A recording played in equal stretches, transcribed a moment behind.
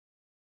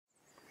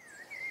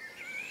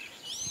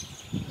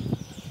A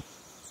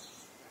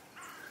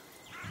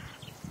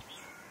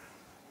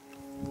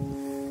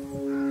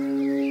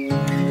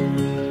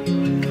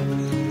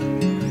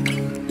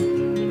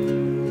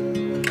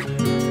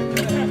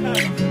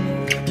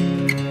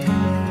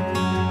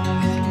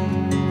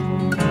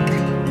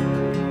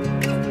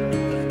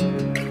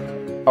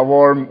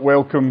warm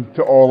welcome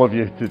to all of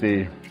you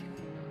today.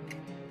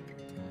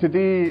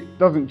 Today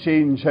doesn't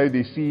change how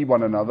they see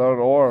one another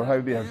or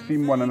how they have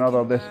seen one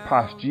another this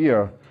past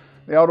year.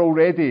 They are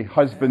already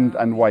husband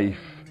and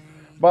wife,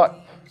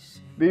 but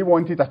they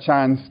wanted a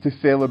chance to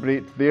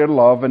celebrate their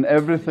love and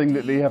everything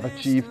that they have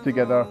achieved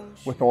together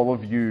with all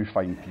of you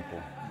fine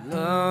people.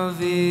 Love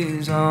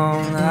is all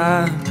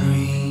I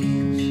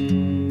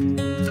breathe.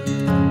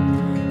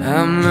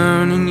 I'm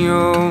learning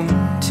your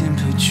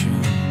temperature.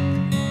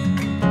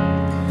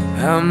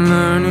 I'm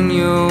learning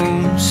your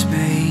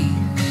space.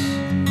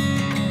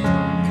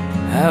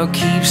 I'll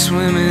keep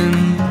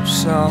swimming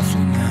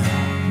softly now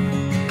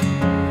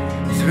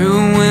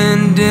through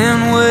wind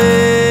and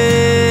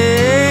wave.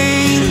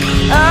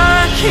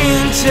 I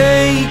can't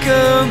take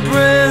a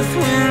breath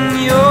when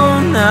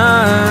you're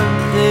not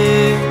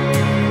there.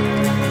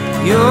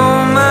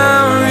 You're my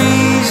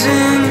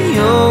reason,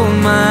 you're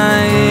my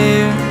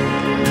air.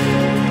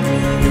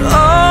 You're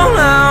all I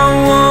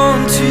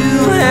want to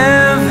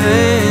have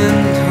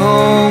and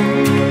hold.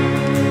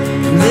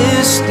 And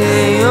this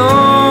day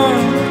on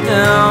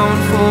down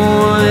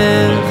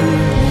forever.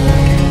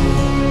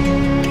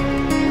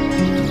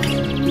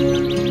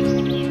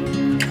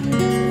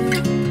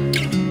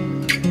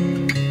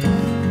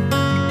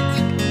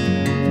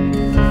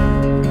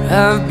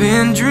 I've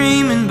been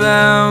dreaming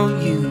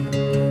about you.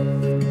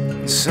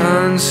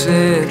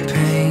 Sunset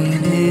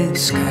painted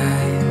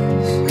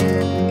skies,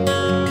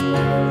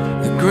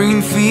 the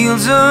green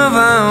fields of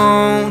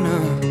Iona,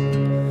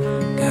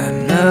 got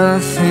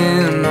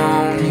nothing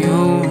on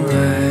your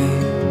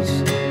eyes.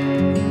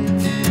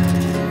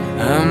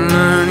 I'm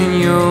learning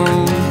your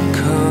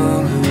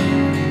color,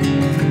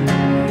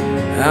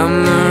 I'm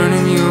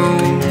learning your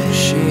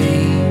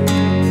shape.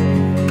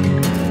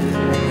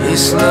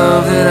 This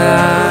love that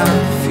I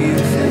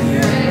feel for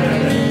you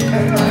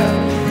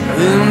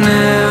will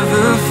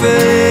never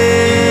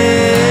fade.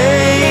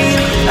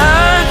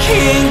 I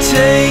can't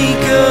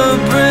take a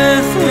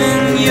breath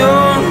when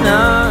you're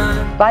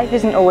not. Life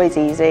isn't always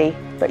easy,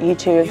 but you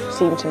two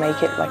seem to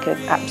make it like an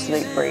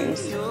absolute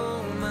breeze.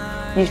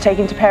 You've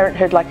taken to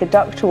parenthood like a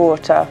duck to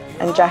water,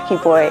 and Jackie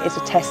boy is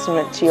a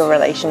testament to your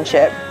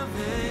relationship.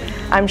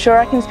 I'm sure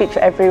I can speak for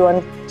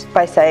everyone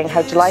by saying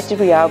how delighted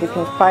we are we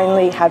can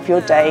finally have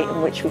your day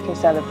in which we can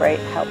celebrate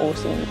how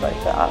awesome you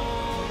both are.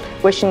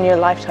 Wishing you a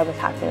lifetime of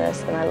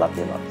happiness, and I love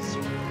you lots.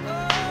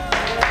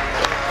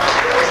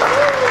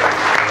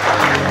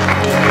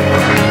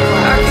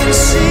 I can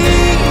see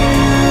you.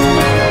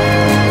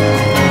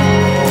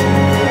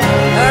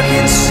 I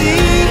can see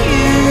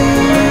you.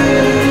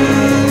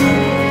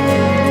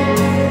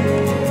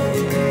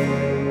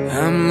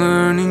 I'm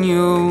learning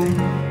your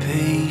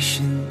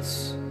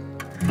patience.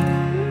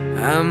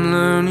 I'm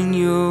learning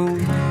your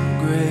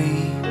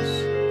grace.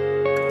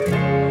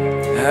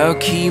 I'll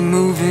keep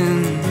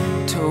moving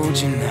told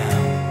you now.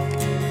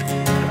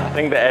 I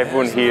think that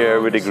everyone here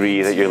would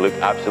agree that you look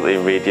absolutely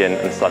radiant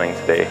and stunning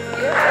today.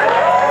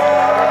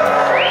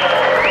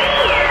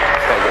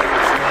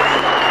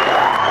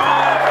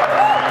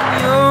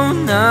 You're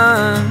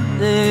not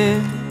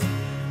there.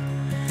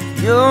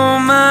 You're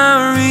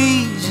my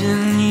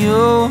reason,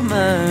 you're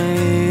my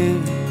air.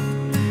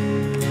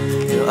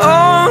 You're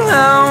all I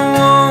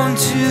want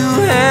to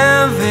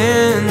have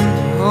and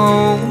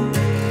hold.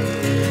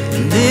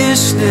 And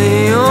this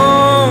day on